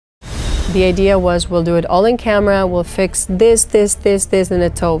The idea was we'll do it all in camera, we'll fix this, and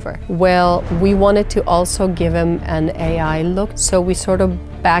it's over. Well, we wanted to also give him an AI look, so we sort of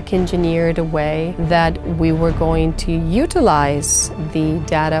back engineered a way that we were going to utilize the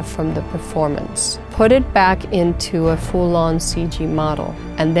data from the performance, put it back into a full-on CG model,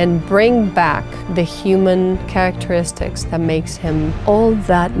 and then bring back the human characteristics that makes him all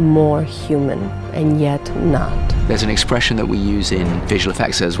that more human, and yet not. There's an expression that we use in visual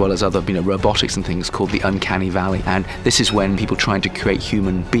effects as well as other robotics and things called the uncanny valley, and this is when people trying to create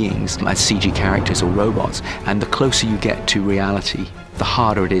human beings as CG characters or robots, and the closer you get to reality, the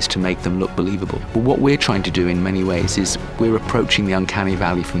harder it is to make them look believable. But what we're trying to do in many ways is we're approaching the uncanny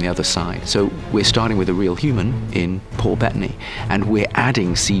valley from the other side. So we're starting with a real human in Paul Bettany, and we're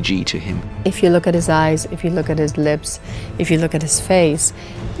adding CG to him. If you look at his eyes, if you look at his lips, if you look at his face,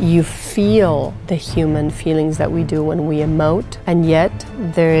 you feel the human feelings that we do when we emote, and yet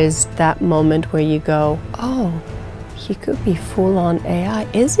there is that moment where you go, oh, he could be full-on AI,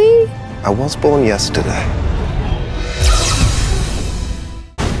 is he? I was born yesterday.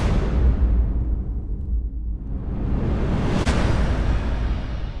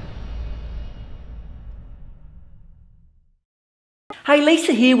 Hey,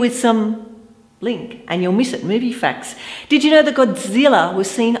 Lisa here with some Blink and You'll Miss It movie facts. Did you know that Godzilla was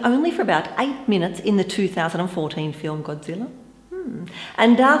seen only for about 8 minutes in the 2014 film Godzilla?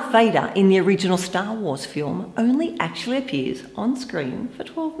 And Darth Vader in the original Star Wars film only actually appears on screen for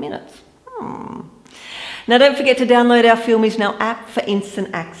 12 minutes. Now don't forget to download our Film Is Now app for instant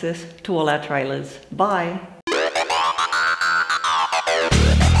access to all our trailers. Bye.